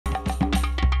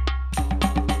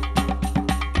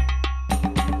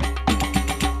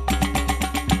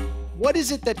What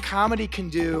is it that comedy can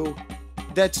do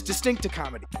that's distinct to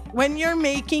comedy? When you're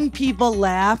making people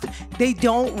laugh, they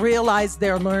don't realize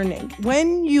they're learning.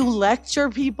 When you lecture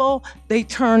people, they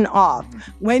turn off.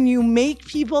 When you make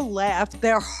people laugh,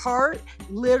 their heart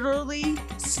literally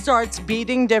starts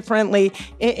beating differently.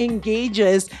 It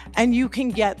engages, and you can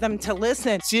get them to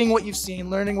listen. Seeing what you've seen,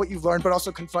 learning what you've learned, but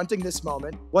also confronting this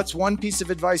moment. What's one piece of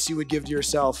advice you would give to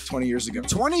yourself 20 years ago?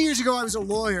 20 years ago, I was a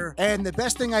lawyer, and the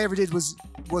best thing I ever did was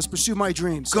pursue my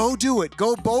dreams. Go do it.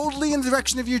 Go boldly in the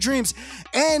direction of your dreams.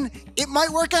 And it might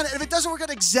work out. And if it doesn't work out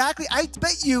exactly, I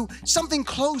bet you something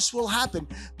close will happen.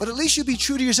 But at least you'll be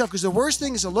true to yourself, because the worst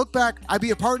thing is to look back. I'd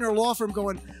be a partner in a law firm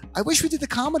going, I wish we did the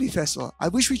comedy festival. I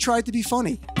wish we tried to be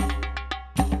funny.